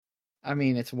I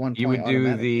mean, it's 1 You point would do the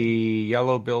automatically.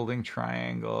 yellow building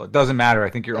triangle. It doesn't matter.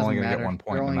 I think you're Doesn't only going to get matter. 1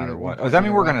 point You're no only gonna matter get 1 what. Oh, does point that no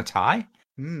mean matter we're what. going to tie?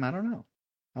 I don't know.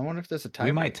 I wonder if there's a tiebreaker.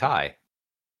 We might tie.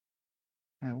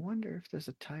 I wonder if there's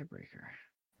a tiebreaker.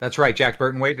 That's right, Jack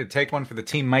Burton. Wait to take one for the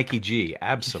team, Mikey G.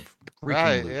 Absolutely.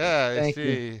 Right, yeah, I Thank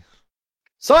see.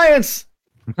 Science!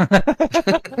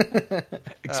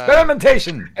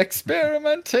 Experimentation.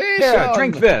 Experimentation! Yeah,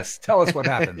 drink this. Tell us what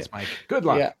happens, Mike. Good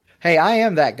luck. Yeah. Hey, I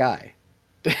am that guy.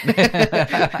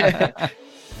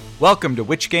 Welcome to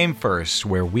Which Game First,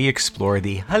 where we explore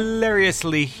the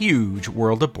hilariously huge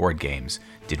world of board games.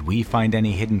 Did we find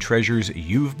any hidden treasures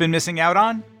you've been missing out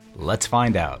on? Let's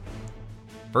find out.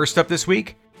 First up this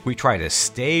week, we try to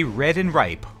stay red and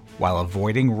ripe while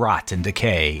avoiding rot and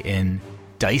decay in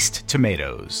Diced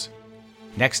Tomatoes.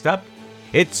 Next up,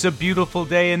 it's a beautiful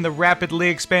day in the rapidly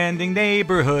expanding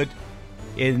neighborhood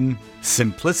in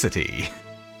Simplicity.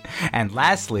 And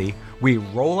lastly, we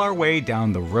roll our way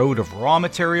down the road of raw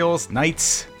materials,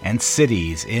 knights, and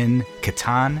cities in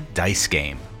Catan Dice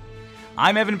Game.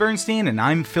 I'm Evan Bernstein, and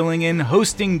I'm filling in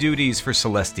hosting duties for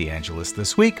Celeste Angelis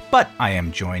this week, but I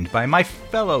am joined by my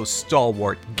fellow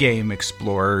stalwart game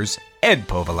explorers, Ed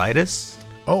Povolitis.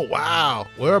 Oh, wow.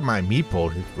 Where are my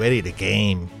meeples? It's ready to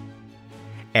game.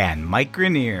 And Mike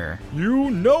Grenier. You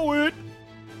know it.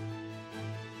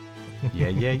 Yeah.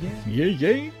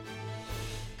 Yeah.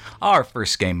 Our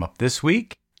first game up this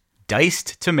week,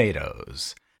 Diced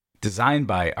Tomatoes. Designed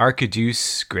by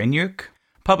Arkadyusz Greniuk,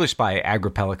 published by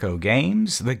Agripellico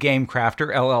Games, The Game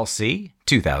Crafter LLC,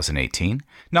 2018.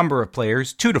 Number of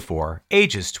players 2 to 4,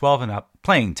 ages 12 and up,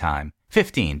 playing time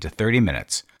 15 to 30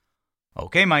 minutes.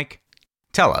 Okay, Mike,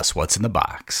 tell us what's in the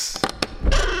box.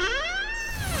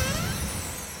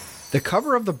 The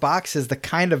cover of the box is the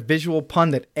kind of visual pun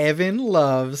that Evan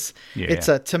loves. Yeah. It's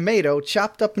a tomato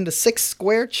chopped up into 6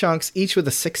 square chunks, each with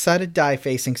a 6-sided die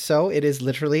facing, so it is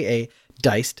literally a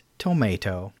diced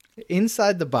tomato.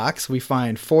 Inside the box, we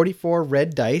find 44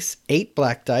 red dice, 8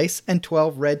 black dice, and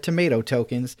 12 red tomato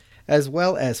tokens, as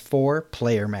well as 4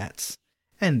 player mats.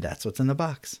 And that's what's in the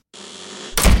box.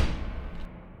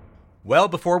 Well,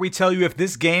 before we tell you if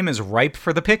this game is ripe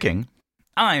for the picking,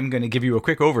 I'm going to give you a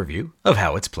quick overview of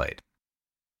how it's played.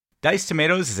 Diced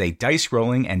Tomatoes is a dice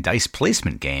rolling and dice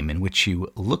placement game in which you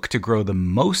look to grow the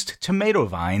most tomato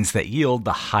vines that yield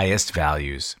the highest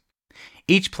values.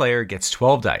 Each player gets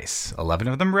 12 dice, 11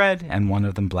 of them red and 1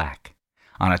 of them black.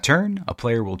 On a turn, a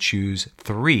player will choose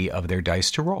 3 of their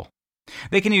dice to roll.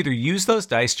 They can either use those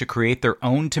dice to create their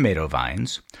own tomato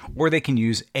vines, or they can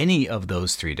use any of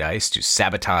those 3 dice to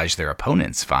sabotage their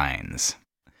opponent's vines.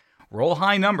 Roll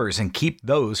high numbers and keep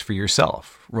those for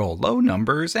yourself. Roll low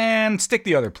numbers and stick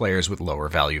the other players with lower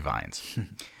value vines.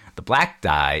 The black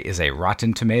die is a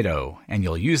rotten tomato, and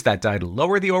you'll use that die to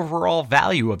lower the overall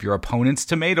value of your opponent's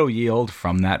tomato yield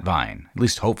from that vine. At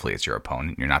least hopefully it's your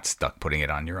opponent. You're not stuck putting it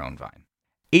on your own vine.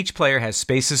 Each player has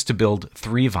spaces to build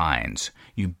 3 vines.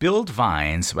 You build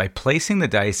vines by placing the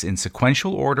dice in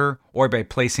sequential order or by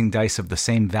placing dice of the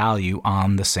same value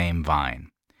on the same vine.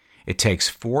 It takes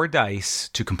 4 dice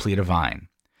to complete a vine.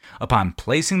 Upon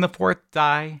placing the 4th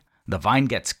die, the vine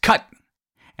gets cut,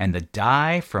 and the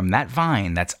die from that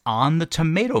vine that's on the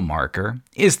tomato marker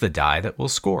is the die that will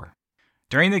score.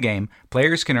 During the game,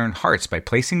 players can earn hearts by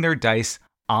placing their dice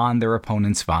on their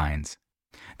opponent's vines.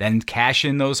 Then cash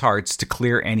in those hearts to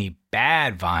clear any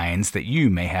bad vines that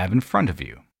you may have in front of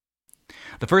you.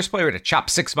 The first player to chop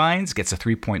 6 vines gets a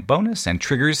 3-point bonus and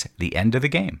triggers the end of the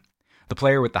game. The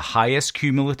player with the highest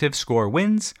cumulative score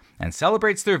wins and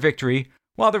celebrates their victory,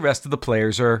 while the rest of the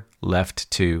players are left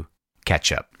to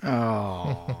catch up.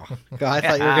 Oh, God, I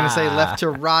thought you were going to say left to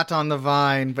rot on the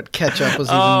vine, but ketchup was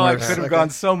even worse. It could have gone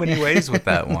so many ways with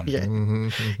that one. Yeah.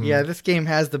 Yeah, this game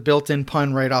has the built-in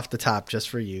pun right off the top just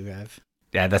for you, Ev.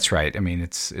 Yeah, that's right. I mean,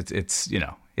 it's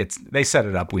they set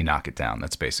it up, we knock it down.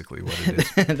 That's basically what it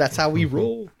is. That's how we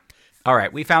roll. All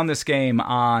right, we found this game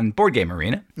on Board Game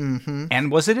Arena. Mm-hmm.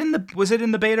 And was it in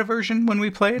the beta version when we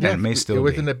played? Yes, And it may still it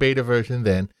was be. in the beta version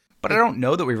then. But I don't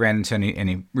know that we ran into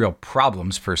any real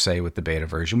problems, per se, with the beta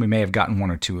version. We may have gotten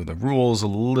 1 or 2 of the rules a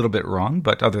little bit wrong,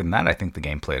 but other than that, I think the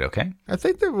game played okay. I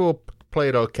think the rule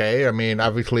played okay. I mean,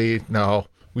 obviously, no,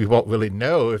 we won't really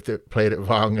know if they played it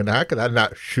wrong or not, because I'm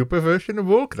not super versed in the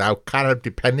rule, because I'm kind of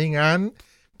depending on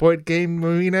Board Game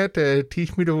Arena to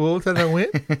teach me the rules as I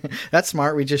went. That's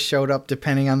smart. We just showed up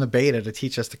depending on the beta to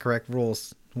teach us the correct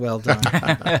rules. Well done.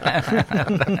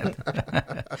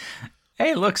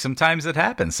 Hey, look, sometimes it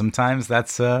happens. Sometimes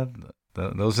that's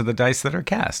those are the dice that are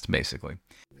cast, basically.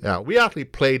 Yeah, we actually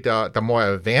played the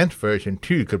more advanced version,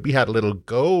 too, because we had little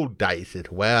gold dice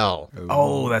as well.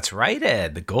 Oh, that's right,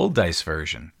 Ed, the gold dice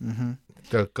version. Mm-hmm.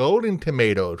 the golden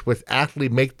tomatoes, which actually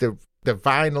make the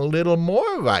vine a little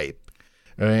more ripe.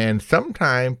 And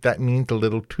sometimes that means a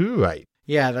little too ripe.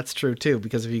 Yeah, that's true too.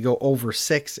 Because if you go over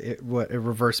 6, it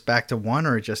reverts back to 1,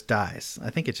 or it just dies. I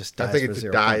think it just dies. I think for it just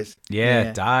 0 dies. Yeah,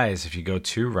 it dies if you go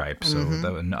too ripe. So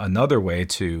another way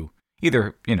to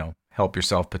either, help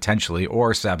yourself potentially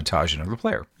or sabotage another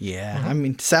player. Yeah, I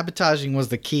mean, sabotaging was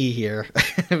the key here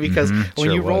because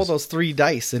when you roll those 3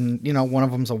 dice and, one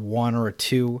of them's a 1 or a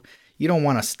 2, you don't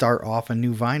want to start off a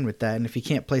new vine with that. And if you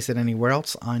can't place it anywhere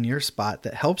else on your spot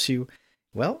that helps you,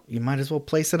 well, you might as well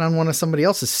place it on one of somebody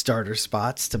else's starter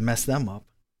spots to mess them up.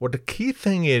 Well, the key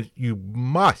thing is you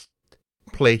must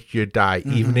place your die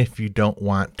even if you don't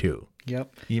want to.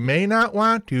 Yep. You may not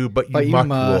want to, but you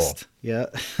must. Yeah.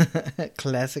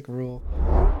 Classic rule.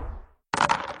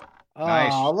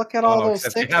 Nice. Oh, look at all those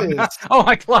 6s.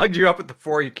 I clogged you up at the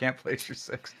 4. You can't place your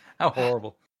 6. How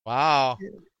horrible. Wow.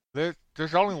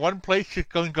 There's only one place you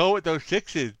can go with those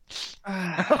 6s.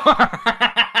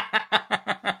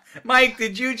 Mike,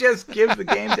 did you just give the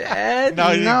game to Ed?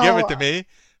 No, you didn't give it to me.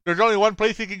 There's only one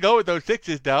place you can go with those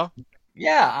 6s now.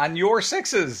 Yeah, on your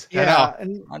 6s. Yeah.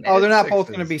 They're not both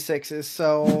going to be 6s,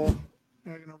 so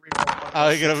you're going to re-roll. Oh,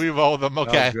 you're going to re-roll them.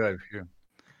 Okay. Oh, good.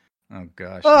 Oh,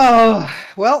 gosh. Oh,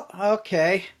 well,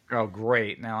 okay. Oh,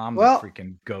 great. Now I'm the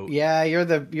freaking goat. Yeah, you're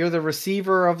the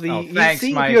receiver of the... thanks,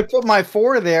 Mike. Mike. If you had put my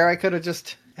 4 there, I could have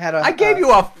just... I gave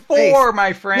you a 4, space.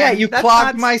 My friend. Yeah, you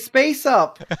clogged my space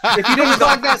up. If you didn't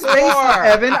clog that space up,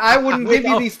 Evan, I wouldn't give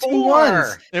you these 2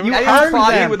 1s. You earned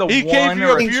them. With a he gave you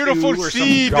a beautiful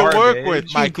seed to work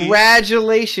with, Mikey.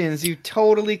 Congratulations. You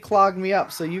totally clogged me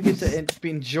up, so you get to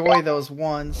enjoy those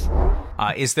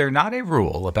 1s. Is there not a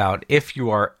rule about if you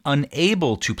are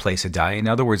unable to place a die? In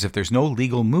other words, if there's no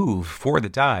legal move for the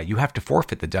die, you have to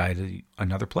forfeit the die to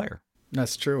another player.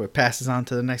 That's true. It passes on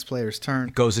to the next player's turn.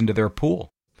 It goes into their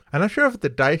pool. I'm not sure if the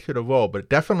dice should have rolled, but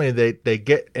definitely they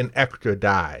get an extra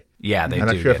die. Yeah, they do. I'm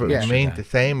not sure if it remains the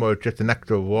same or just an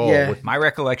extra roll. Yeah. My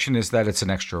recollection is that it's an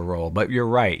extra roll, but you're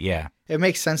right, yeah. It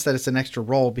makes sense that it's an extra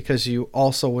roll because you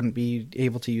also wouldn't be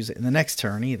able to use it in the next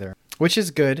turn either, which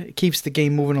is good. It keeps the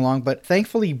game moving along, but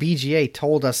thankfully BGA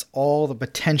told us all the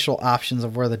potential options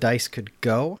of where the dice could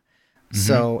go,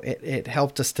 so it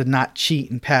helped us to not cheat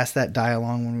and pass that die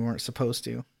along when we weren't supposed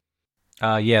to.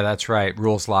 Yeah, that's right.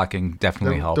 Rules locking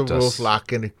definitely helped us. The rules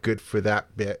locking is good for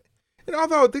that bit. And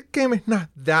although the game is not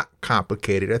that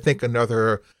complicated, I think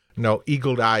another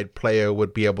eagle-eyed player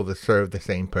would be able to serve the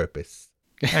same purpose.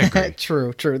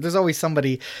 True. There's always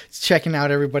somebody checking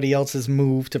out everybody else's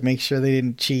move to make sure they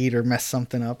didn't cheat or mess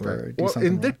something up or do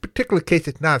something in this particular case,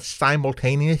 it's not a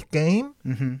simultaneous game,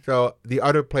 so the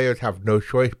other players have no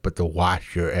choice but to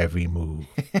watch your every move.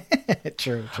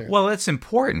 True. Well, it's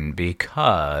important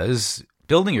because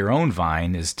building your own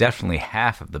vine is definitely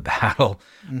half of the battle,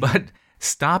 but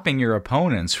stopping your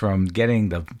opponents from getting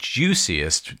the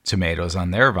juiciest tomatoes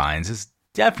on their vines is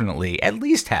definitely at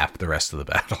least half the rest of the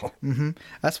battle.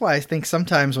 That's why I think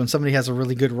sometimes when somebody has a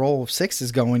really good roll of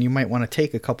 6s going, you might want to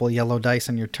take a couple of yellow dice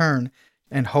on your turn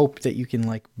and hope that you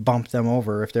can bump them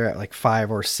over if they're at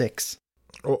 5 or 6.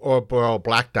 Or borrow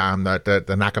black dime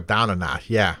to knock them down a notch.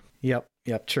 Yeah. Yep.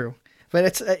 True. But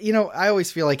it's I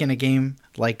always feel like in a game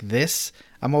like this,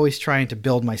 I'm always trying to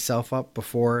build myself up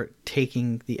before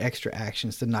taking the extra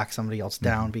actions to knock somebody else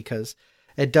down because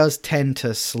it does tend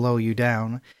to slow you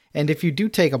down. And if you do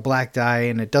take a black die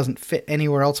and it doesn't fit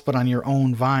anywhere else but on your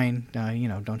own vine,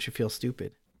 don't you feel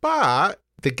stupid? But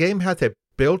the game has a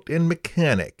built-in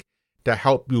mechanic to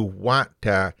help you want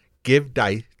to give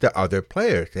dice to other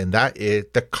players, and that is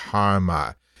the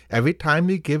karma. Every time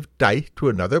you give dice to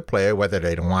another player, whether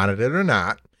they wanted it or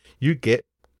not, you get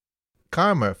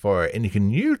karma for it, and you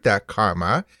can use that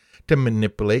karma to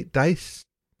manipulate dice.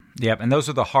 Yep, and those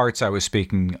are the hearts I was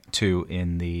speaking to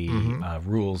in the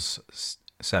rules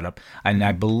setup, and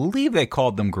I believe they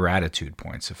called them gratitude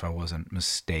points, if I wasn't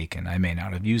mistaken. I may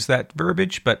not have used that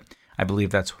verbiage, but I believe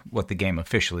that's what the game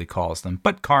officially calls them.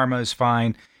 But karma is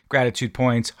fine. Gratitude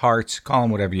points, hearts, call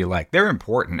them whatever you like. They're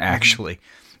important, actually,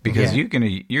 because you're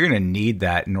gonna need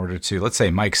that in order to. Let's say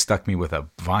Mike stuck me with a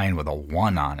vine with a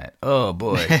 1 on it. Oh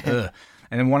boy.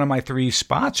 And then one of my 3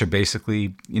 spots are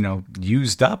basically,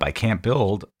 used up. I can't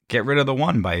build. Get rid of the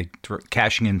 1 by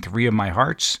cashing in 3 of my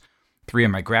hearts, 3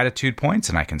 of my gratitude points,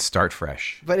 and I can start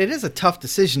fresh. But it is a tough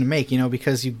decision to make,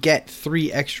 because you get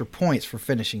 3 extra points for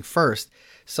finishing first.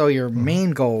 So your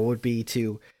main goal would be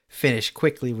to finish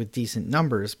quickly with decent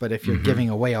numbers. But if you're giving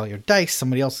away all your dice,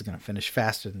 somebody else is going to finish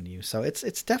faster than you. So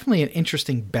it's definitely an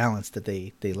interesting balance that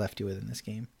they left you with in this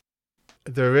game.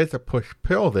 There is a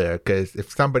push-pull there, because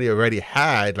if somebody already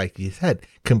had, like you said,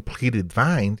 completed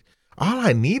vines, all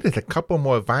I need is a couple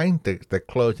more vines to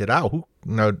close it out.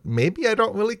 Maybe I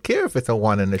don't really care if it's a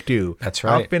 1 and a 2. That's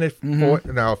right. I'll finish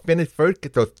I'll finish first,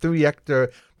 get those 3 extra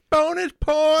bonus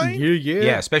points.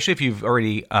 Yeah, especially if you've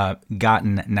already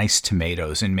gotten nice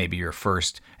tomatoes in maybe your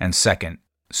first and second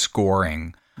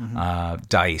scoring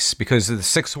dice. Because the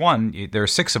 6-1, there are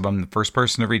 6 of them. The first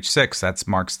person to reach 6, that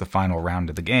marks the final round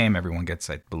of the game. Everyone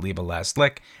gets, I believe, a last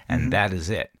lick, and that is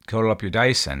it. Total up your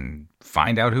dice and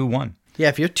find out who won. Yeah,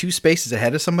 if you're 2 spaces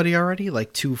ahead of somebody already,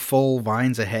 like 2 full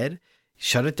vines ahead,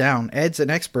 shut it down. Ed's an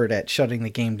expert at shutting the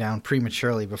game down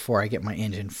prematurely before I get my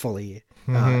engine fully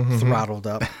throttled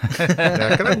up.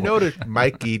 Now, can I notice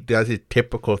Mikey does his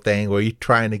typical thing where he's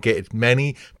trying to get as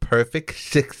many perfect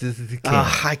 6s as he can.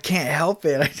 I can't help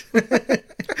it.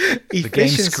 The game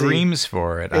screams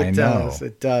for it. I know.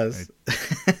 It does.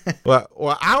 Well,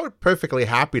 I was perfectly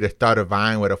happy to start a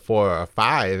vine with a 4 or a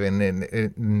 5,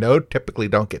 and no, typically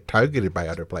don't get targeted by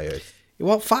other players.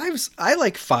 Well, 5s, I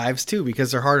like 5s too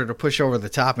because they're harder to push over the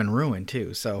top and ruin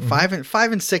too. So 5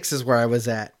 and 6 is where I was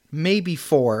at. Maybe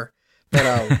 4.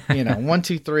 But 1,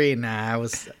 2, 3, and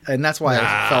that's why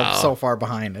I felt so far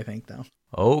behind, I think, though.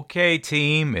 Okay,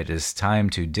 team, it is time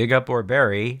to dig up or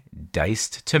bury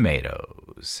diced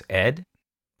tomatoes. Ed?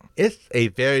 It's a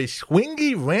very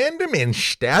swingy, random, and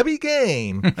stabby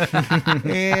game.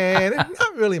 And it's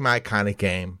not really my kind of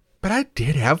game, but I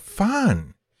did have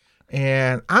fun.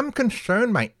 And I'm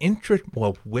concerned my interest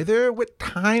will wither with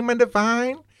time on the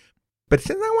vine. But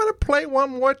since I want to play one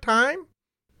more time,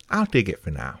 I'll dig it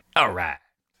for now. All right.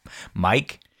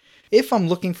 Mike? If I'm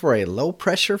looking for a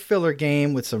low-pressure filler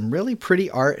game with some really pretty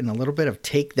art and a little bit of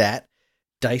take that,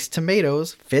 Diced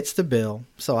Tomatoes fits the bill,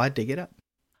 so I dig it up.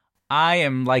 I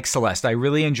am like Celeste. I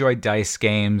really enjoyed dice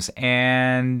games,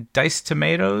 and Diced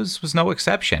Tomatoes was no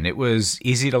exception. It was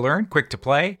easy to learn, quick to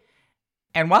play,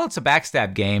 and while it's a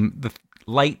backstab game, the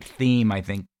light theme, I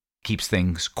think, keeps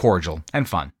things cordial and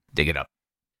fun. Dig it up.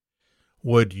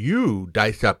 Would you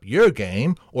dice up your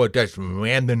game, or does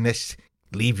randomness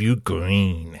leave you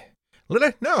green? Let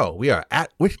us know. We are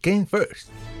at Which Game First.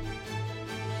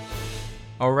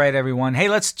 All right, everyone. Hey,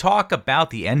 let's talk about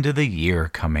the end of the year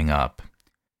coming up.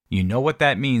 You know what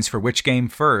that means for Which Game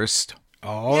First.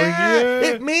 Oh, yeah!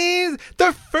 It means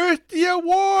the Firsty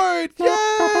Award!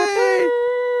 Yay!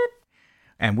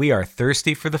 And we are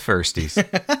thirsty for the firsties.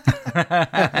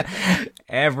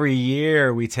 Every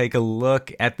year we take a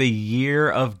look at the year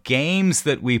of games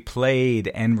that we played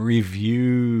and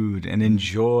reviewed and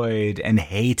enjoyed and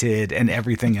hated and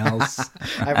everything else.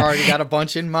 I've already got a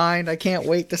bunch in mind. I can't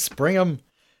wait to spring them.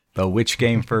 The Which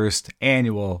Game First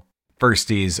annual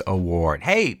Firsties Award.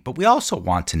 Hey, but we also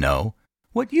want to know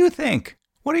what you think.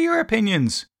 What are your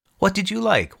opinions? What did you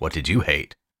like? What did you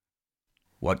hate?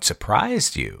 What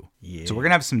surprised you? Yeah. So we're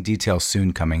going to have some details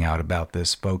soon coming out about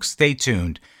this, folks. Stay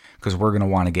tuned, because we're going to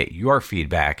want to get your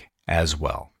feedback as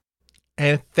well.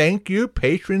 And thank you,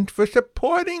 patrons, for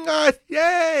supporting us.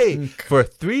 Yay! For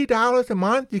 $3 a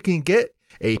month, you can get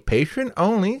a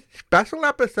patron-only special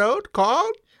episode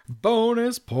called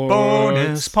Bonus Points.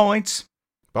 Bonus Points.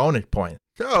 Bonus Points.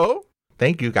 So,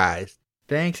 thank you, guys.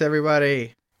 Thanks,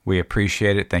 everybody. We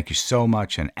appreciate it. Thank you so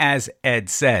much. And as Ed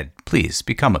said, please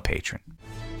become a patron.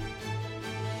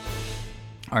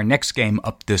 Our next game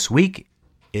up this week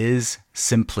is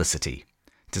Simplicity,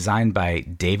 designed by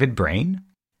David Brain,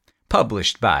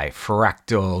 published by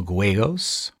Fractal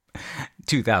Juegos,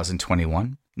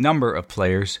 2021. Number of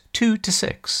players 2 to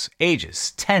 6,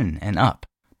 ages 10 and up.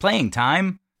 Playing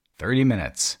time 30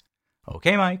 minutes.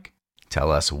 Okay, Mike,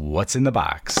 tell us what's in the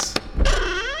box.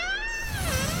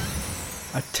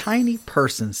 A tiny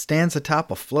person stands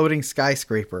atop a floating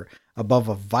skyscraper above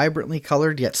a vibrantly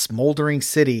colored yet smoldering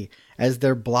city as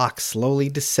their block slowly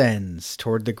descends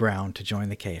toward the ground to join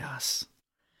the chaos.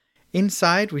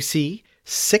 Inside, we see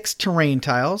 6 terrain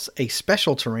tiles, a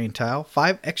special terrain tile,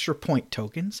 5 extra point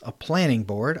tokens, a planning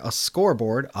board, a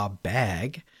scoreboard, a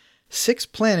bag, 6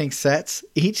 planning sets,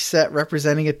 each set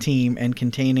representing a team and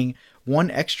containing 1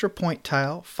 extra point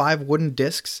tile, 5 wooden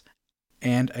discs,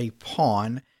 and a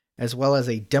pawn, as well as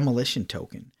a demolition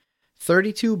token,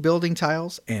 32 building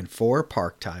tiles, and 4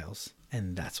 park tiles.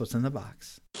 And that's what's in the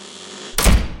box.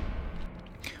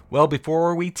 Well,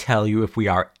 before we tell you if we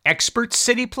are expert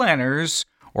city planners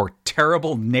or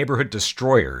terrible neighborhood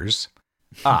destroyers,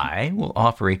 I will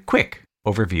offer a quick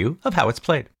overview of how it's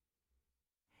played.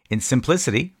 In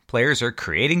Simplicity, players are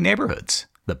creating neighborhoods.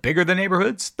 The bigger the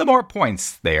neighborhoods, the more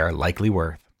points they are likely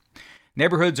worth.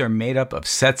 Neighborhoods are made up of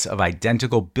sets of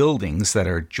identical buildings that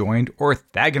are joined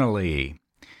orthogonally.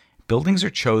 Buildings are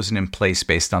chosen in place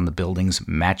based on the building's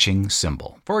matching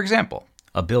symbol. For example,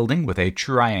 a building with a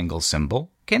triangle symbol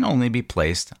can only be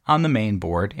placed on the main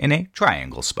board in a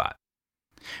triangle spot.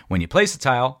 When you place a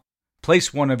tile,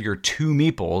 place one of your 2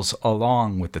 meeples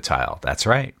along with the tile. That's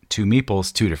right, 2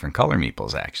 meeples, 2 different color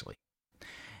meeples actually.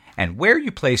 And where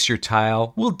you place your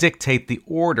tile will dictate the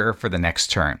order for the next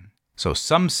turn. So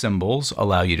some symbols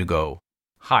allow you to go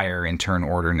higher in turn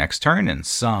order next turn, and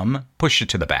some push you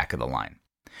to the back of the line.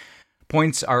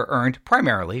 Points are earned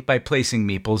primarily by placing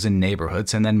meeples in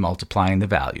neighborhoods and then multiplying the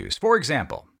values. For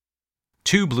example,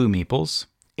 2 blue meeples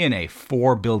in a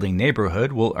 4-building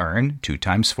neighborhood will earn 2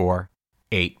 times 4,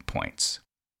 8 points.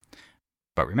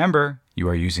 But remember, you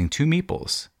are using 2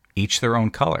 meeples, each their own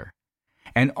color.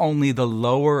 And only the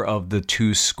lower of the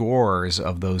 2 scores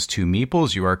of those 2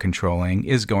 meeples you are controlling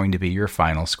is going to be your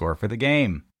final score for the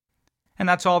game. And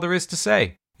that's all there is to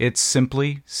say. It's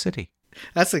simply city.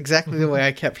 That's exactly the way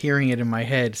I kept hearing it in my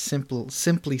head.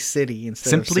 Simply City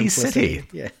instead of Simply Simplicity. City.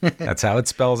 Yeah. That's how it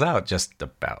spells out, just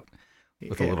about,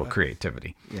 with a little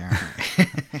creativity. Yeah.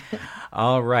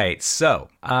 All right. So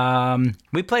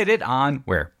we played it on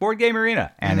where? Board Game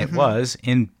Arena. And it was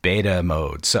in beta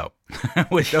mode. So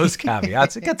with those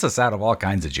caveats, it gets us out of all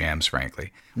kinds of jams,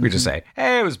 frankly. We just say,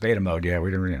 hey, it was beta mode. Yeah,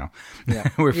 we didn't,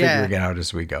 we're figuring it out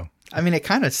as we go. I mean, it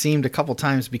kind of seemed a couple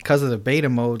times because of the beta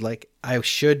mode, like I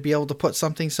should be able to put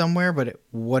something somewhere, but it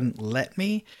wouldn't let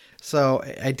me. So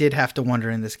I did have to wonder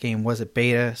in this game, was it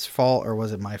beta's fault or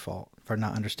was it my fault for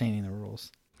not understanding the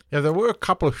rules? Yeah, there were a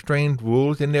couple of strange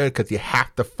rules in there because you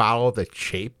have to follow the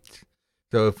shapes.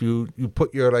 So if you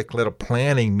put your like little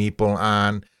planning meeple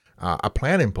on a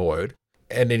planning board,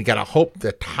 and then you got to hope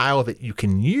the tile that you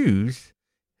can use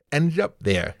ends up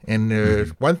there. And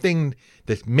there's one thing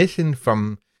that's missing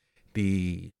from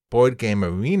the Board Game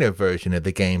Arena version of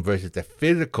the game versus the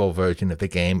physical version of the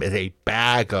game is a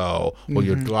bago where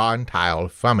you're drawing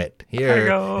tiles from it.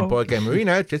 Here in Board Game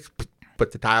Arena, just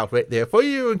put the tiles right there for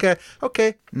you and go,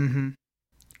 okay.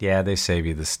 Yeah, they save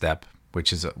you the step,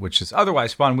 which is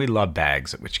otherwise fun. We love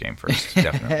bags at Which Game First,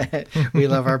 definitely. We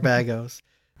love our bagos.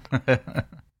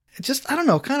 Just, I don't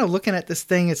know, kind of looking at this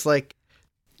thing, it's like,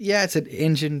 yeah, it's an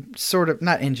engine, sort of,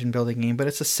 not engine building game, but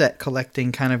it's a set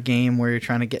collecting kind of game where you're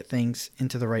trying to get things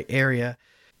into the right area.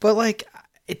 But like,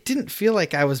 it didn't feel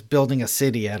like I was building a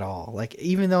city at all. Like,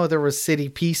 even though there was city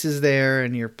pieces there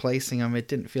and you're placing them, it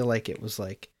didn't feel like it was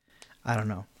like, I don't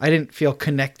know. I didn't feel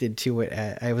connected to it.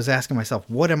 I was asking myself,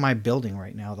 what am I building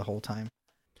right now the whole time?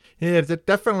 Yeah, it's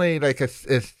definitely like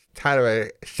it's kind of a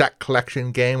set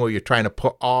collection game where you're trying to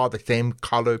put all the same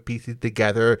color pieces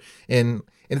together. And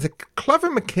it's a clever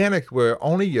mechanic where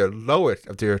only your lowest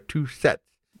of your 2 sets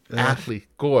actually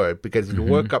score, because if you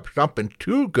work up something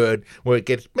too good where it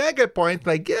gets mega points,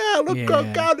 like, yeah, look how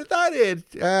good that is.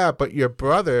 Yeah, but your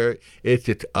brother, it's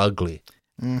just ugly.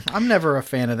 I'm never a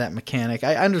fan of that mechanic.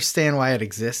 I understand why it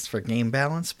exists for game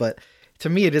balance, but to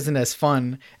me it isn't as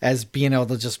fun as being able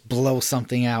to just blow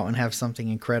something out and have something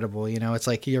incredible. You know, it's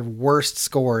like your worst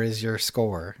score is your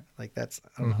score. Like that's,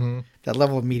 I don't know, that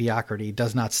level of mediocrity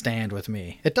does not stand with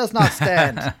me. It does not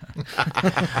stand.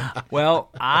 Well,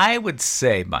 I would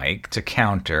say, Mike, to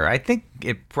counter, I think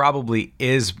it probably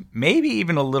is maybe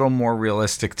even a little more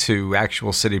realistic to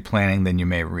actual city planning than you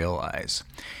may realize.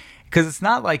 Because it's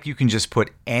not like you can just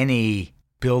put any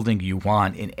building you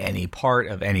want in any part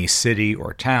of any city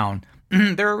or town.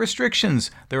 There are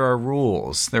restrictions, there are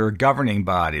rules, there are governing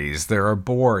bodies, there are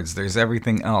boards, there's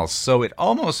everything else. So it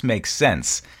almost makes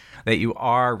sense that you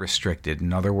are restricted.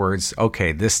 In other words,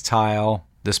 okay, this tile,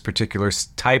 this particular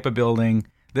type of building,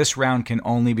 this round can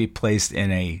only be placed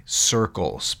in a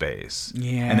circle space.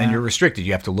 Yeah. And then you're restricted.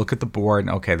 You have to look at the board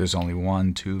and, okay, there's only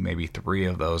 1, 2, maybe 3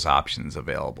 of those options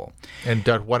available. And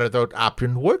does one of those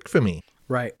options work for me?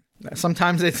 Right.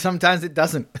 Sometimes it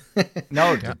doesn't.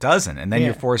 No, it doesn't. And then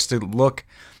you're forced to look.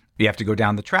 You have to go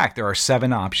down the track. There are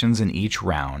 7 options in each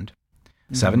round,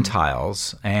 7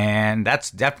 tiles. And that's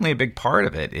definitely a big part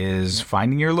of it, is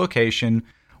finding your location,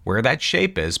 where that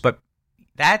shape is. But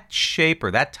that shape or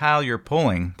that tile you're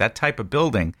pulling, that type of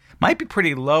building, might be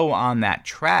pretty low on that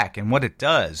track. And what it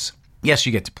does, yes,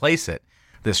 you get to place it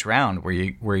this round where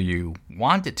you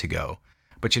want it to go.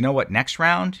 But you know what? Next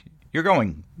round, you're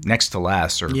going next to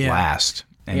last or last.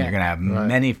 And you're going to have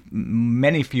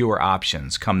many fewer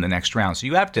options come the next round. So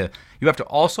you have to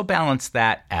also balance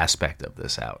that aspect of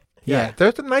this out. Yeah,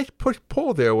 there's a nice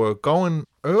push-pull there where going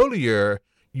earlier,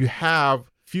 you have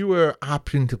fewer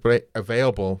options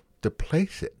available to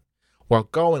place it. While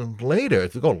going later,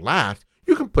 if you go last,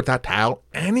 you can put that tile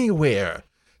anywhere.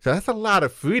 So that's a lot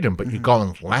of freedom, but you're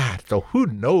going last. So who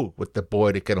knows what the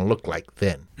board is going to look like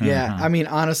then? Yeah, I mean,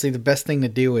 honestly, the best thing to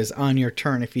do is on your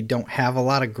turn, if you don't have a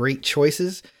lot of great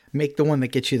choices, make the one that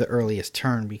gets you the earliest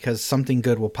turn, because something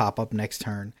good will pop up next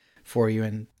turn for you.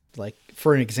 And like,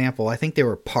 for an example, I think they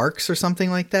were parks or something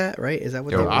like that, right? Is that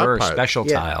what There they were? were special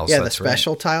tiles. Yeah, the that's right.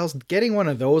 special tiles. Getting one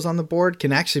of those on the board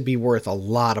can actually be worth a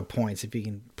lot of points if you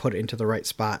can put it into the right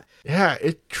spot. Yeah,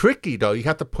 it's tricky though. You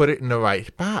have to put it in the right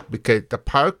spot because the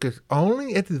park is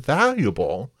only as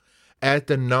valuable as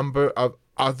the number of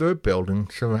other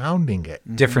buildings surrounding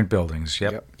it. Different buildings.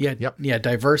 Yep. Yeah,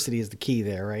 diversity is the key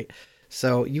there, right?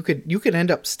 So you could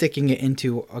end up sticking it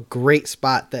into a great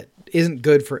spot that isn't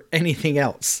good for anything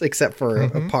else except for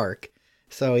a park.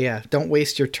 So yeah, don't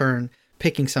waste your turn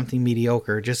picking something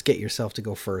mediocre. Just get yourself to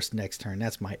go first next turn.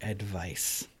 That's my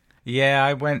advice.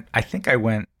 Yeah, I think I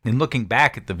went, in looking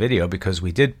back at the video, because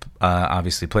we did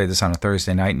obviously play this on a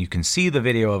Thursday night, and you can see the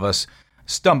video of us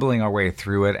stumbling our way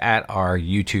through it at our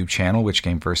YouTube channel, Which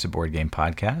Came First, a Board Game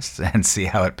Podcast, and see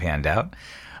how it panned out.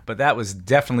 But that was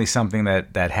definitely something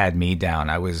that had me down.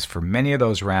 For many of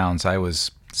those rounds, I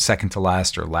was second to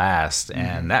last or last,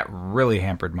 and that really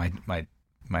hampered my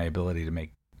ability to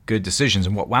make good decisions.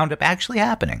 And what wound up actually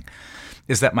happening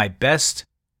is that my best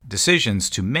decisions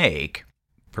to make,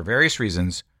 for various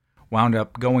reasons, wound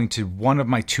up going to one of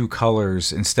my two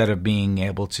colors instead of being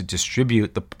able to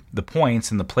distribute the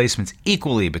points and the placements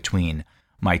equally between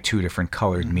my two different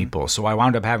colored meeples. So I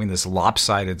wound up having this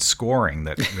lopsided scoring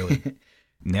that really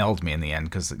nailed me in the end,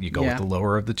 because you go with the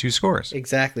lower of the two scores.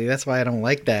 Exactly. That's why I don't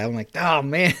like that. I'm like, oh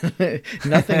man,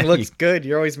 nothing looks good.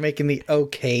 You're always making the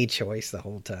okay choice the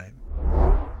whole time.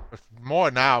 It's more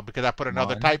now because I put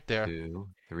another type there. 2,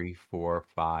 3, 4,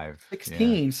 5.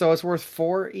 16. Yeah. So it's worth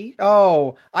 4 each.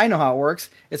 Oh, I know how it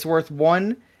works. It's worth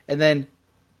 1, and then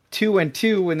 2 and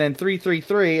 2, and then 3, 3,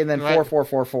 3, and then Right. 4, 4,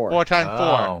 4, 4. 4 times 4.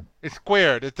 Oh. It's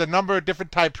squared. It's a number of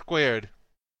different types squared.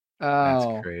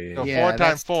 Oh, That's crazy. So Yeah, 4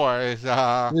 times 4 is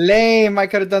lame. I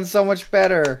could have done so much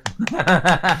better.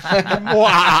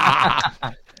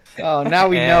 Oh, now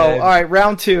we know. All right,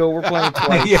 round 2. We're playing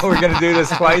twice. Yeah, we're going to do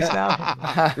this twice now.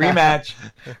 Rematch.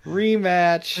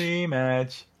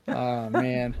 Rematch. Oh,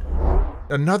 man.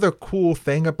 Another cool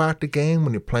thing about the game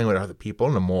when you're playing with other people,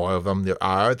 and the more of them there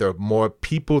are more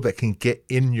people that can get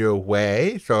in your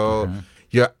way. So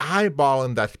you're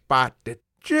eyeballing that spot that's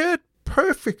just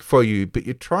perfect for you, but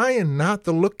you're trying not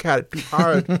to look at it too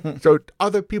hard so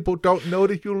other people don't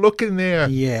notice you looking there.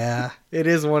 Yeah, it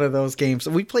is one of those games.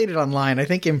 We played it online. I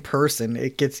think in person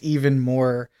it gets even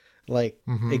more like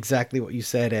exactly what you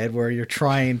said, Ed, where you're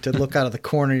trying to look out of the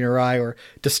corner of your eye or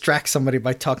distract somebody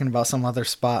by talking about some other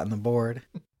spot on the board.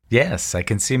 Yes, I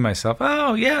can see myself.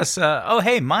 Oh, yes.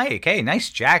 Hey, Mike. Hey, nice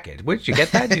jacket. Where did you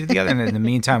get that? The other. And in the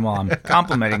meantime, while I'm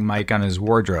complimenting Mike on his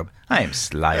wardrobe, I am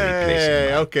slyly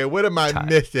placing. Okay, what am I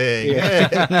missing?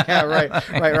 Yeah, right.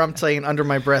 Or I'm saying under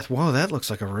my breath, whoa, that looks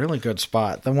like a really good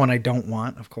spot. The one I don't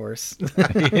want, of course.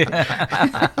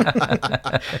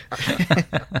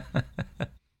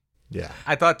 Yeah.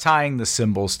 I thought tying the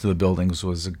symbols to the buildings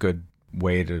was a good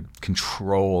way to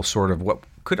control sort of what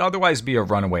could otherwise be a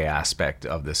runaway aspect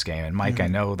of this game. And Mike, I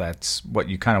know that's what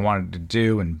you kind of wanted to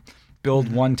do, and build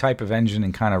one type of engine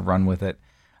and kind of run with it.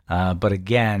 But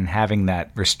again, having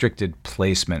that restricted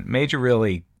placement made you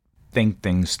really think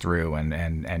things through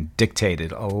and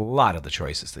dictated a lot of the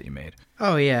choices that you made.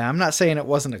 Oh, yeah. I'm not saying it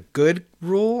wasn't a good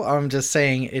rule. I'm just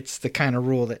saying it's the kind of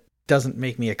rule that doesn't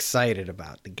make me excited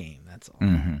about the game. That's all.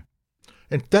 Mm-hmm.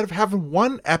 Instead of having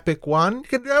one epic one, you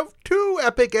can have 2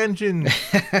 epic engines.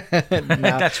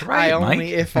 That's right, Mike.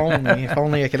 If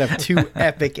only I could have 2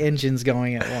 epic engines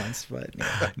going at once. But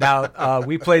yeah. Now,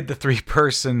 we played the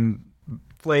 3-person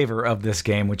flavor of this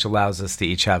game, which allows us to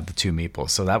each have the 2 meeples.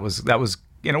 So that was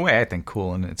in a way, I think,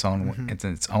 cool in its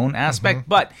own aspect.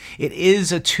 But it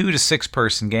is a 2 to 6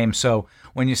 person game. So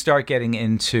when you start getting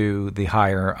into the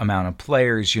higher amount of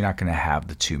players, you're not going to have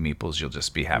the 2 meeples. You'll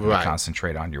just be having to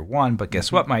concentrate on your 1. But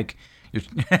guess what, Mike?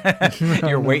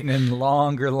 You're waiting in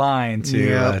longer line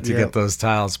to get those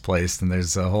tiles placed, and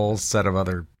there's a whole set of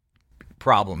other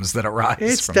problems that arise.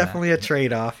 It's from definitely a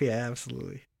trade-off. Yeah,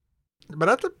 absolutely. But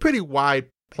that's a pretty wide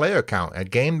player count. A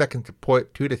game that can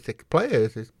support 2 to 6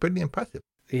 players is pretty impressive.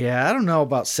 Yeah, I don't know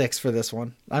about 6 for this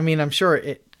one. I mean, I'm sure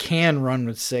it can run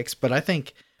with 6, but I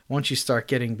think once you start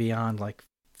getting beyond like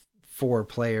 4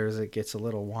 players, it gets a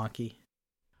little wonky.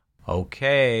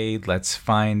 Okay, let's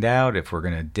find out if we're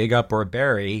going to dig up or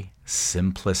bury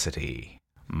simplicity.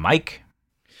 Mike?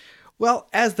 Well,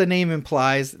 as the name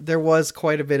implies, there was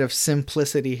quite a bit of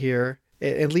simplicity here,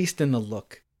 at least in the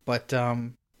look. But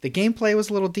the gameplay was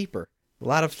a little deeper. A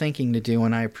lot of thinking to do,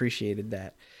 and I appreciated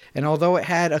that. And although it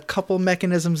had a couple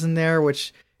mechanisms in there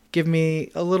which give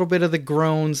me a little bit of the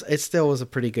groans, it still was a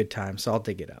pretty good time, so I'll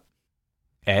dig it up.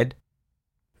 Ed?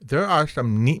 there are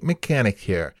some neat mechanics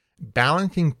here,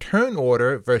 balancing turn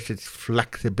order versus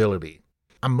flexibility.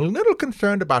 I'm a little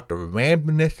concerned about the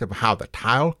randomness of how the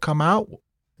tile come out.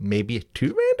 Maybe it's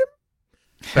too random?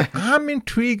 But I'm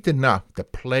intrigued enough to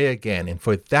play again, and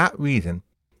for that reason,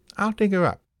 I'll dig her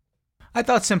up. I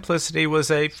thought Simplicity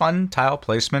was a fun tile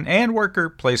placement and worker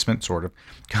placement sort of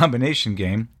combination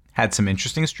game. Had some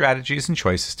interesting strategies and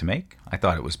choices to make. I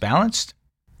thought it was balanced.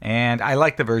 And I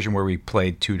liked the version where we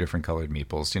played 2 different colored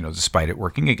meeples, despite it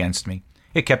working against me.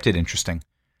 It kept it interesting.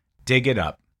 Dig it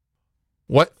up.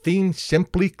 What theme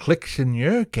simply clicks in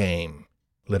your game?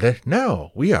 Let us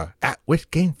know. We are at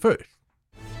Which Game First.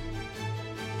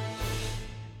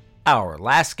 Our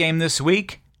last game this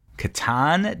week,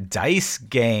 Catan Dice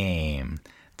Game.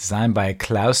 Designed by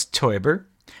Klaus Teuber.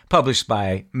 Published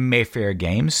by Mayfair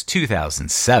Games,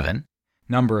 2007.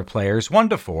 Number of players 1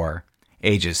 to 4.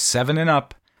 Ages 7 and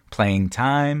up. Playing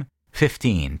time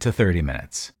 15 to 30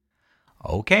 minutes.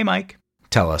 Okay, Mike.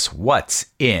 Tell us what's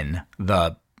in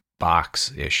the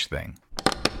box-ish thing.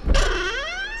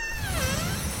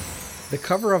 The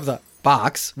cover of the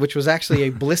box, which was actually a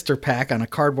blister pack on a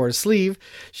cardboard sleeve,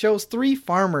 shows 3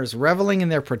 farmers reveling in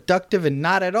their productive and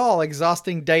not at all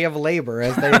exhausting day of labor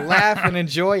as they laugh and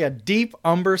enjoy a deep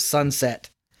umber sunset.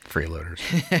 Freeloaders.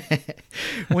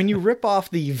 When you rip off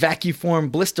the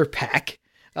Vacuform blister pack,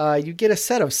 you get a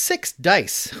set of 6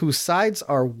 dice whose sides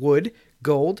are wood,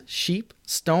 gold, sheep,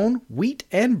 stone, wheat,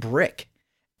 and brick.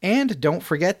 And don't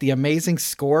forget the amazing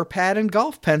score pad and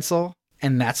golf pencil.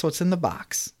 And that's what's in the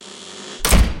box.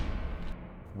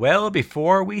 Well,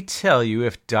 before we tell you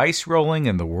if dice rolling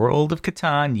in the world of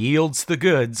Catan yields the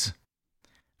goods,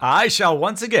 I shall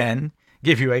once again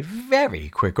give you a very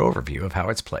quick overview of how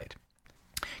it's played.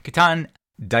 Catan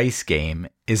Dice Game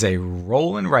is a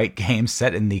roll and write game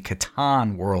set in the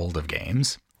Catan world of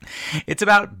games. It's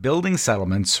about building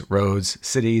settlements, roads,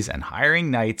 cities, and hiring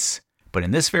knights, but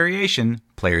in this variation,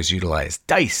 players utilize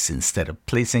dice instead of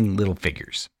placing little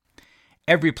figures.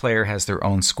 Every player has their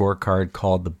own scorecard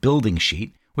called the building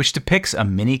sheet, which depicts a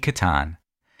mini Catan.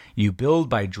 You build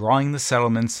by drawing the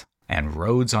settlements and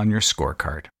roads on your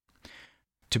scorecard.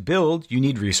 To build, you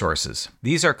need resources.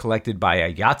 These are collected by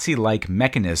a Yahtzee-like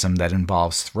mechanism that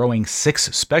involves throwing 6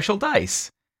 special dice,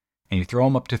 and you throw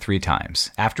them up to 3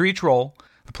 times. After each roll,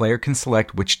 the player can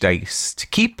select which dice to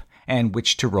keep and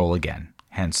which to roll again,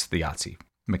 hence the Yahtzee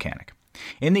mechanic.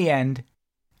 In the end,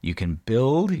 you can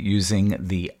build using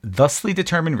the thusly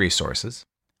determined resources,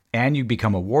 and you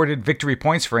become awarded victory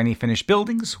points for any finished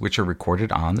buildings, which are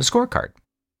recorded on the scorecard.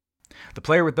 The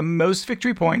player with the most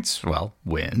victory points, well,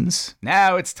 wins.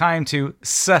 Now it's time to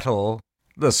settle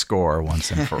the score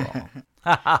once and for all.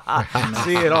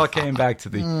 See, it all came back to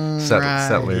the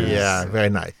settlers. Yeah, very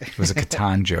nice. It was a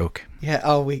Catan joke.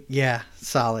 Yeah,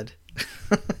 solid.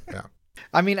 Yeah.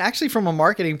 I mean, actually, from a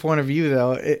marketing point of view,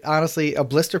 though, honestly, a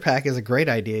blister pack is a great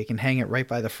idea. You can hang it right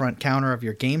by the front counter of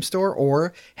your game store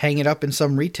or hang it up in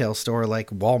some retail store like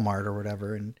Walmart or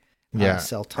whatever and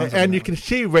sell tons of And them. you can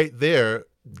see right there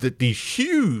these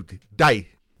huge dice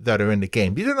that are in the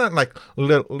game. These are not like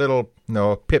little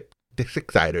pip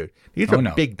 6-siders. These are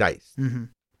big dice. Mm-hmm.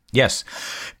 Yes.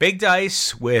 Big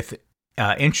dice with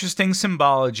interesting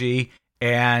symbology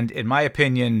and, in my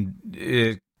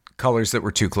opinion, colors that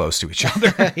were too close to each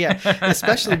other. Yeah,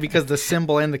 especially because the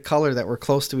symbol and the color that were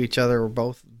close to each other were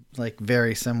both like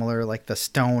very similar, like the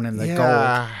stone and the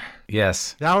gold.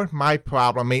 Yes. That was my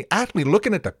problem. I mean, actually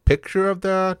looking at the picture of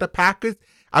the package,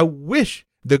 I wish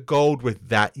the gold was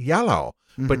that yellow.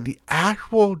 Mm-hmm. But the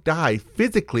actual die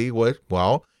physically was,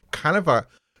 well, kind of a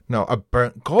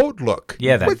burnt gold look.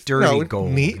 Yeah, that dirty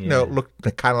gold. Neat. Yeah. It looked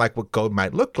kind of like what gold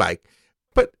might look like.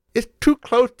 But it's too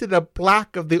close to the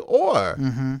black of the ore.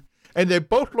 Mm-hmm. And they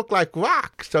both look like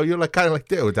rocks. So you're like kind of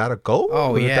like, was that a gold?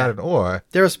 Oh, or yeah. Was that an ore?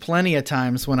 There was plenty of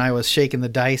times when I was shaking the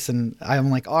dice and I'm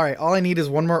like, all right, all I need is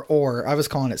one more ore. I was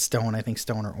calling it stone, I think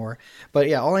stone or ore. But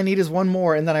yeah, all I need is one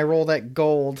more. And then I roll that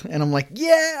gold and I'm like,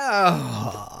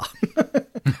 yeah.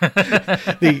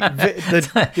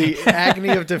 the agony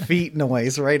of defeat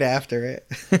noise right after it.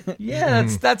 Yeah,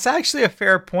 that's actually a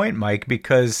fair point, Mike,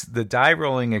 because the die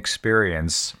rolling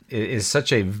experience is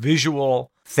such a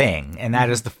visual thing, and that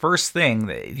is the first thing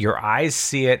that your eyes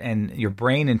see it and your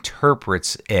brain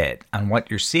interprets it on what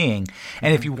you're seeing.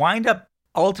 And if you wind up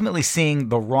ultimately seeing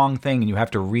the wrong thing and you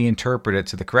have to reinterpret it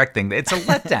to the correct thing, it's a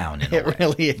letdown in a way.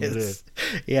 Really is.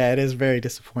 Yeah, it is very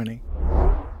disappointing.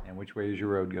 And which way is your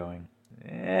road going?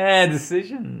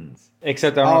 Decisions.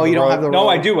 Except I don't Oh, have the you don't road. have the No, road.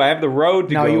 I do. I have the road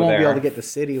to No, go you won't be there. able to get the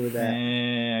city with that.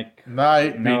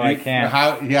 No, I can't.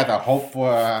 You have to hope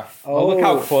for. Oh, look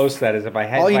how close that is. If I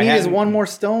had, All you if I need is hadn't- one more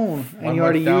stone, and One you more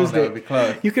already stone, used that it. would be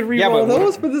close. You could Yeah, re-roll but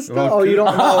those for the well, stone. Oh, you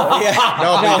don't know. Yeah.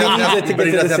 No, but he he needs it to but get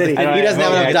he to the doesn't have city. to- He doesn't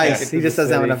have Yeah, enough I dice. can't He get just to the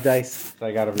doesn't have city. enough dice. So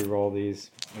I got to re-roll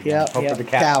these. Yep, Hope for yep. the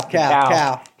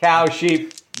cow, Cow.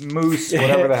 sheep, moose,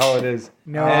 whatever the hell it is.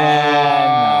 No.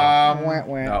 And, Wah,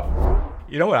 wah. No.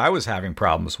 You know what I was having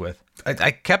problems with?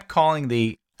 I kept calling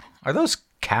are those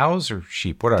cows or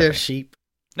sheep? What are They're they? sheep.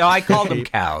 No, I called them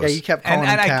cows. Yeah, you kept calling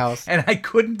them cows. And I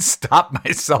couldn't stop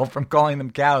myself from calling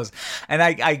them cows. And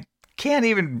I can't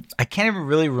even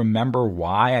really remember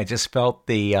why. I just felt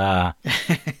I'm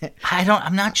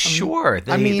not sure.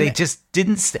 They just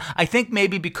didn't. I think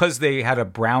maybe because they had a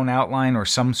brown outline or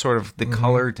some sort of the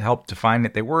color to help define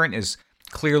it. They weren't as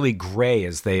clearly gray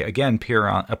as they again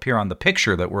appear on the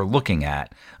picture that we're looking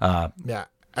at. Yeah,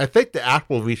 I think the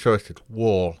actual resource is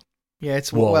wool. Yeah,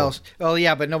 it's Wool. well,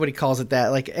 yeah, but nobody calls it that.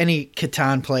 Like any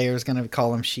Catan player is going to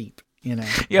call them sheep. You know.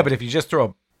 Yeah, but if you just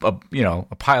throw a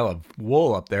pile of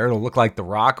wool up there, it'll look like the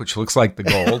rock, which looks like the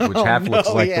gold, which half looks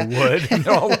like the wood. And it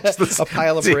all looks the A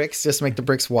pile of bricks, just make the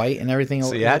bricks white and everything.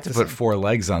 So you had to put 4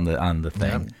 legs on the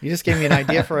thing. You just gave me an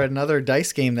idea for another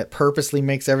dice game that purposely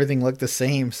makes everything look the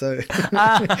same. So,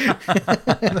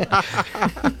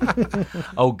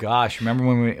 Oh gosh, remember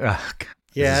when we?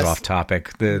 This Yes. is off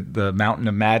topic. The Mountain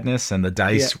of Madness and the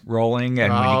dice rolling,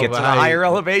 and when Oh, you get to the right. higher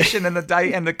elevation and the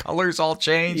dice and the colors all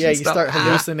change. yeah, and you stuff. start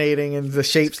hallucinating and the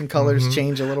shapes and colors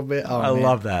change a little bit. Oh, I man.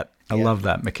 love that. I love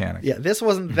that mechanic. Yeah, this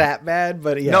wasn't that bad,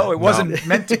 but yeah. No, it wasn't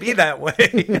meant to be that way.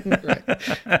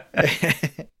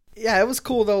 Yeah, it was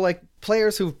cool though. Like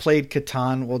players who've played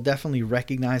Catan will definitely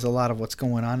recognize a lot of what's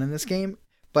going on in this game.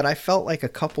 But I felt like a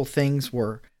couple things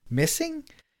were missing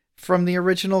from the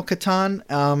original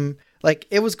Catan. Like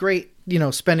it was great,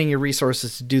 spending your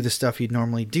resources to do the stuff you'd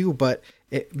normally do, but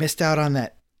it missed out on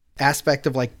that aspect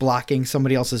of like blocking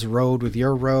somebody else's road with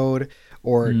your road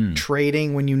or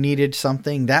trading when you needed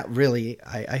something. That really,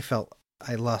 I felt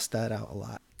I lost that out a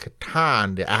lot.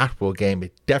 Catan, the actual game,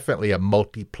 is definitely a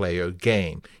multiplayer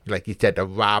game. Like you said, the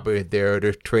robber is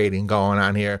there's trading going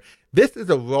on here. This is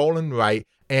a roll and write,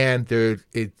 and there's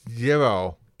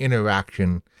zero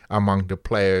interaction among the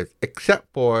players except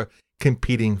for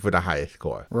competing for the highest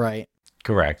score. Right.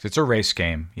 Correct. It's a race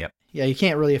game. Yep. Yeah, you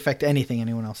can't really affect anything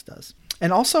anyone else does.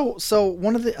 And also, so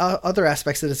one of the other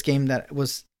aspects of this game that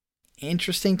was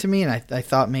interesting to me, and I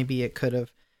thought maybe it could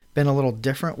have been a little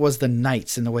different, was the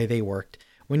knights and the way they worked.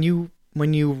 When you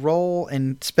roll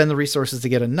and spend the resources to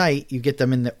get a knight, you get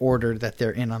them in the order that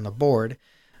they're in on the board,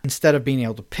 instead of being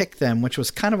able to pick them, which was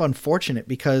kind of unfortunate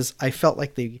because I felt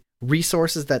like the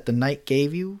resources that the knight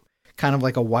gave you, kind of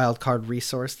like a wild card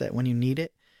resource that when you need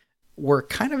it, were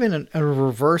kind of in a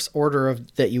reverse order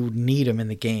of that you need them in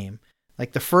the game.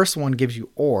 Like the first one gives you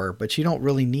ore, but you don't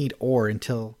really need ore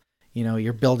until,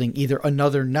 you're building either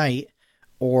another knight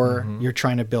or you're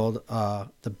trying to build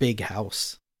the big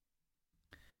house.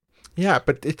 Yeah,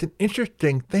 but it's an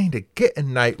interesting thing to get a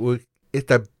knight with. It's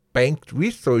a banked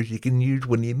resource you can use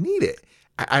when you need it.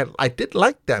 I did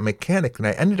like that mechanic, and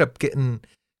I ended up getting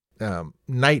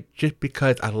knight just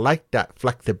because I like that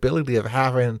flexibility of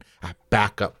having a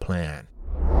backup plan.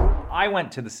 I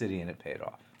went to the city and it paid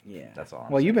off. Yeah. That's all.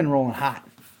 Well, you've been rolling hot.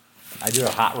 I do a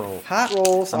hot roll. Hot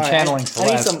rolls. I'm All right, channeling I need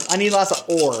Celeste. I need lots of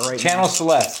ore right Channel now.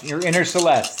 Celeste. Your inner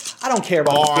Celeste. I don't care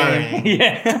about this game. Boring.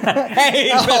 Yeah. Hey,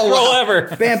 best Oh, roll wow.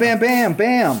 ever. Bam, bam, bam,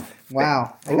 bam.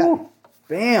 Wow.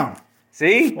 Bam.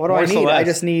 See? What do I need? I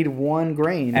just need 1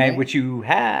 grain. And right? which you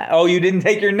had. Oh, you didn't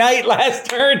take your knight last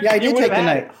turn. Yeah, I You did would take have the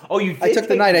had knight. it. Oh, you did I took the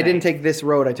take knight. I didn't take this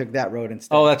road. I took that road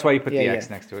instead. Oh, that's why you put the Yeah, X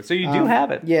yeah. next to it. So you do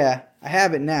have it. Yeah, I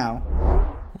have it now.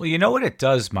 Well, you know what it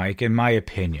does, Mike, in my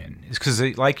opinion, is because,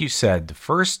 like you said, the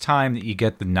first time that you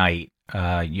get the knight,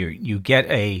 you get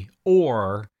a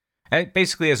ore,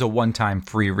 basically as a one-time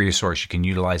free resource you can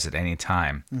utilize at any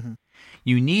time. Mm-hmm.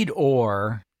 You need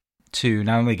ore to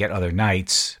not only get other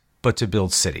knights, but to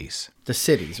build cities. The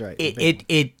cities, right?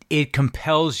 It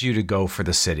compels you to go for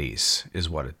the cities, is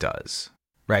what it does,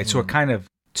 right? So it kind of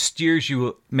steers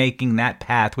you making that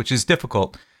path, which is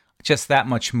difficult, just that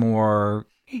much more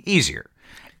easier.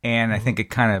 And I think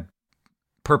it kind of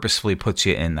purposefully puts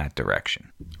you in that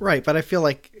direction. Right, but I feel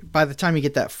like by the time you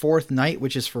get that 4th night,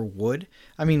 which is for wood,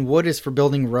 I mean, wood is for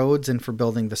building roads and for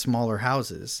building the smaller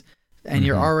houses. And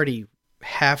you're already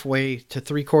halfway to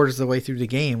 3/4 of the way through the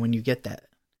game when you get that.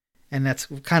 And that's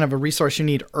kind of a resource you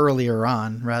need earlier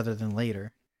on rather than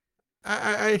later.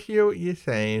 I hear what you're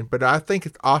saying, but I think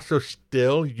it's also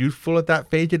still useful at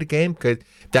that phase of the game because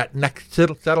that next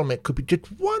settlement could be just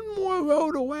one more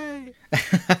road away.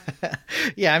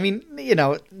 Yeah, I mean,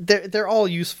 they're all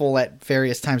useful at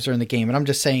various times during the game, and I'm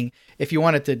just saying, if you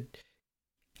wanted to,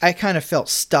 I kind of felt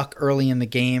stuck early in the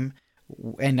game,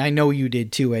 and I know you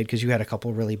did too, Ed, because you had a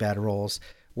couple really bad rolls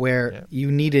where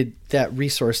you needed that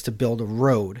resource to build a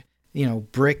road.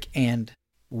 Brick and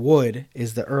wood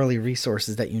is the early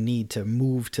resources that you need to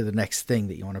move to the next thing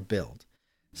that you want to build.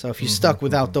 So if you're stuck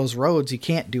without those roads, you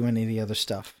can't do any of the other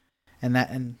stuff.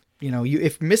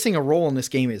 If missing a roll in this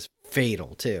game is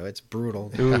fatal too. It's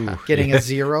brutal. Ooh. Getting a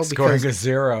 0 Scoring a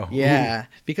 0. Yeah,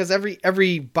 because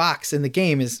every box in the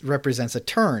game represents a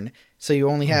turn. So you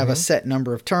only have a set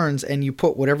number of turns, and you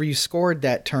put whatever you scored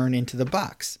that turn into the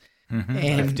box. Mm-hmm.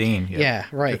 And 15. Yeah,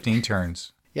 right. 15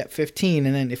 turns. Yeah, 15.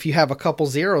 And then if you have a couple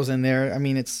zeros in there, I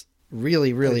mean, it's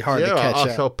really, really hard to catch up.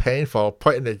 Also painful.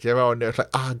 Putting a 0 in there, it's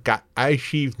like, God, I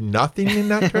achieved nothing in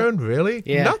that turn? Really?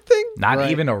 Yeah. Nothing?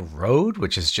 Not even a road,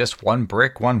 which is just one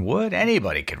brick, one wood.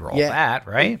 Anybody could roll that,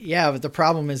 right? Yeah, but the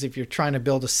problem is if you're trying to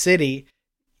build a city,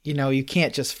 you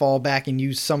can't just fall back and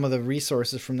use some of the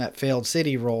resources from that failed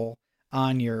city roll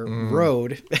on your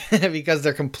road because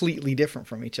they're completely different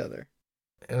from each other.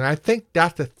 And I think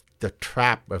that's the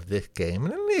trap of this game,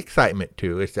 and the excitement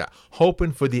too, is that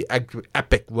hoping for the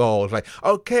epic rolls. Like,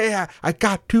 okay, I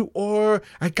got 2 ore,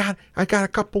 I got a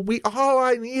couple wheat. All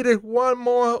I need is one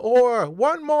more ore.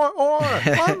 One more.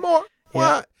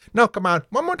 What? No, come on,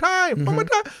 one more time. No.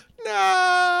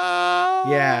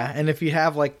 Yeah, and if you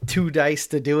have like 2 dice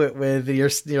to do it with,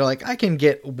 you're like, I can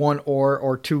get 1 ore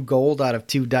or 2 gold out of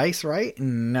 2 dice, right?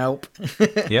 Nope.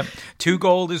 Yep. 2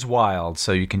 gold is wild,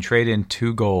 so you can trade in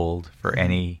 2 gold for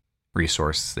any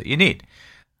resource that you need,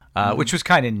 which was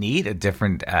kind of neat. A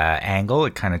different angle.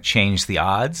 It kind of changed the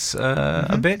odds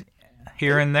a bit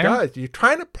here and there. It does. You're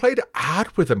trying to play the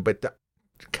odds with them, but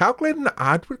calculating the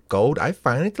odds with gold, I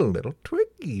find it's a little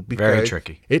tricky. Because very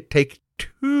tricky. It takes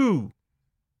 2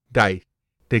 dice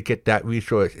to get that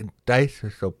resource, and dice are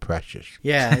so precious.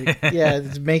 Yeah,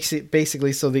 it makes it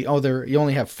basically so you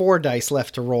only have 4 dice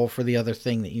left to roll for the other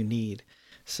thing that you need.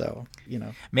 So,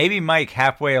 Maybe, Mike,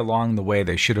 halfway along the way,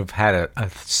 they should have had a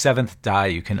 7th die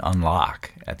you can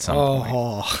unlock at some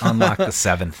point. Unlock the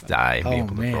 7th die and be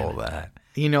able to roll that.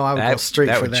 I would go straight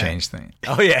for that. That would change things.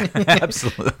 Oh, yeah,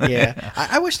 absolutely. Yeah.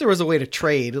 I wish there was a way to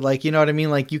trade. Like, you know what I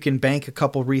mean? Like, you can bank a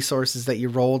couple resources that you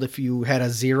rolled if you had a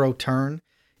 0 turn.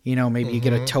 Maybe you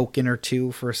get a token or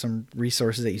 2 for some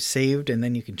resources that you saved, and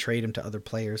then you can trade them to other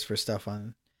players for stuff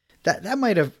on. That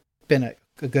might have been a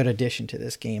good addition to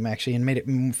this game, actually, and made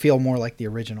it feel more like the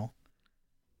original.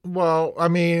 Well, I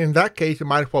mean, in that case, you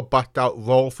might as well bust out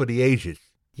Roll for the Ages.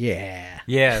 Yeah.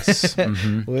 Yes.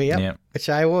 Mm-hmm. Well, yep. Which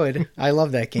I would. I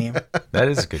love that game. That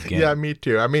is a good game. Yeah, me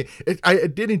too. I mean, I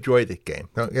did enjoy this game.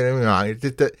 Don't get me wrong. It's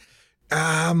just that,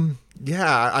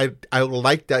 I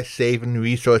like that saving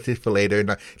resources for later.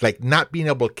 And like not being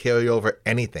able to carry over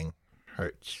anything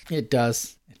hurts. It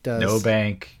does. No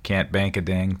bank. Can't bank a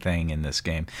dang thing in this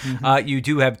game. You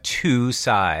do have 2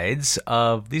 sides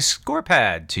of the score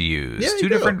pad to use. Yeah,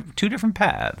 two different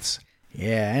paths.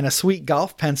 Yeah, and a sweet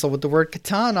golf pencil with the word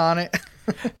Catan on it.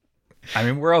 I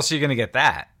mean, where else are you going to get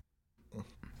that?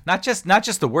 Not just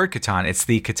the word Catan, it's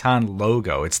the Catan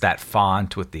logo. It's that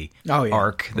font with the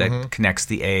arc that connects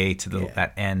the A to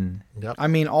that N. Yep. I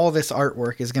mean, all this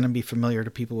artwork is going to be familiar to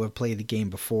people who have played the game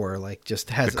before. Like, just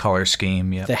has the color scheme,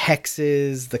 the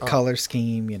hexes, the color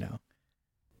scheme,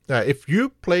 If you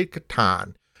played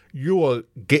Catan, you will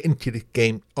get into the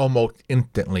game almost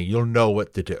instantly. You'll know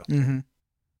what to do. Mm-hmm.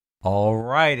 All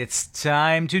right, it's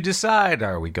time to decide.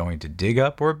 Are we going to dig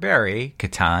up or bury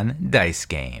Catan Dice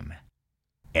Game?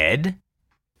 Ed?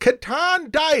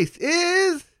 Catan Dice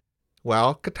is,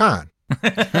 well, Catan.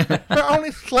 But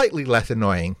only slightly less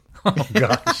annoying. Oh,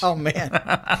 gosh. Oh, man.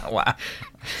 Wow.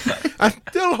 I'm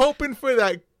still hoping for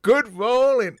that good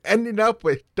roll and ending up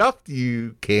with stuff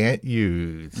you can't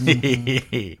use.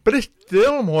 But it's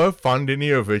still more fun than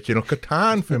the original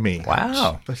Catan for me.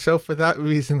 Wow. So for that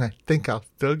reason, I think I'll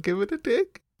still give it a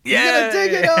dig. Yeah,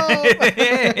 dig it up.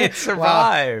 It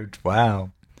survived.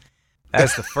 Wow.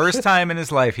 That's the first time in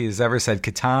his life he has ever said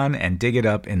Catan and dig it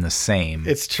up in the same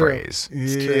phrase.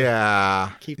 It's true.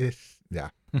 Yeah. Yeah.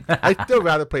 I'd still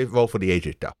rather play Roll for the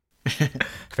Ages, though.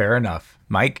 Fair enough.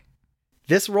 Mike?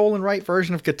 This roll and write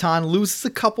version of Catan loses a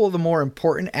couple of the more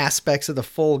important aspects of the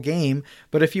full game,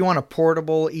 but if you want a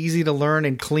portable, easy to learn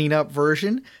and clean up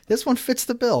version, this one fits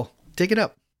the bill. Dig it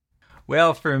up.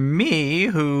 Well, for me,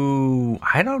 who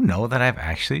I don't know that I've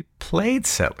actually played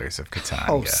Settlers of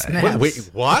Catan yet. Snaps. Wait,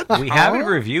 what? We haven't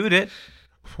reviewed it.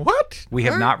 What? We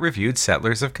have not reviewed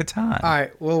Settlers of Catan. All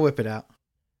right, we'll whip it out.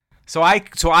 So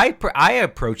I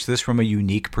approach this from a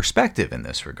unique perspective in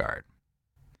this regard.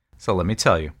 So let me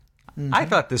tell you, I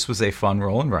thought this was a fun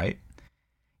roll and write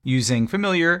using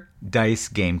familiar dice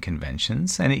game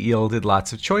conventions, and it yielded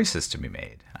lots of choices to be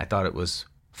made. I thought it was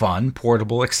fun,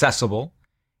 portable, accessible,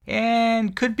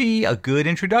 and could be a good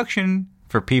introduction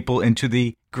for people into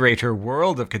the greater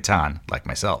world of Catan, like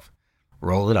myself.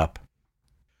 Roll it up.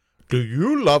 Do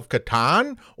you love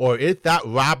Catan, or is that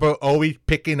robber always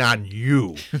picking on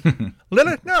you? Let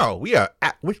us know. We are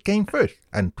at Which Game First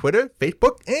on Twitter,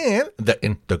 Facebook, and the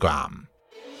Instagram.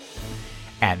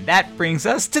 And that brings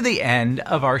us to the end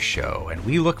of our show, and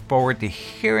we look forward to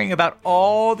hearing about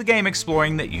all the game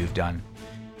exploring that you've done.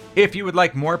 If you would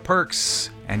like more perks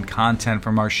and content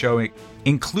from our show,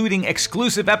 including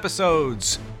exclusive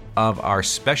episodes of our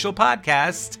special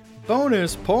podcast,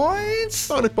 Bonus points.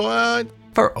 Bonus point.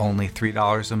 for only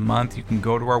 $3 a month, you can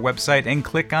go to our website and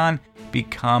click on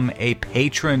Become a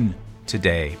Patron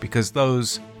today, because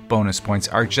those bonus points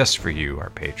are just for you, our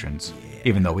patrons,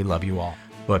 even though we love you all.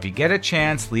 Well, if you get a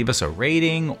chance, leave us a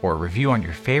rating or review on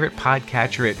your favorite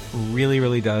podcatcher. It really,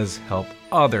 really does help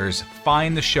others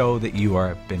find the show that you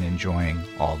have been enjoying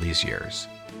all these years.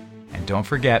 And don't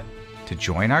forget to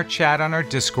join our chat on our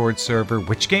Discord server,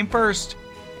 Which Game First,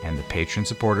 and the patron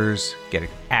supporters get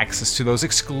access to those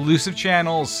exclusive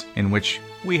channels in which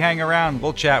we hang around.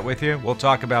 We'll chat with you, we'll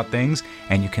talk about things,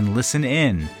 and you can listen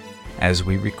in as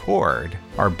we record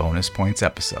our bonus points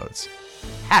episodes.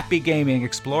 Happy gaming,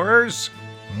 explorers!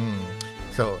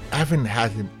 So Evan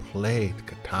hasn't played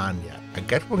Catan yet. I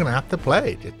guess we're going to have to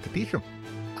play just to teach him.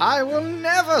 I will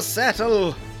never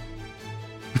settle.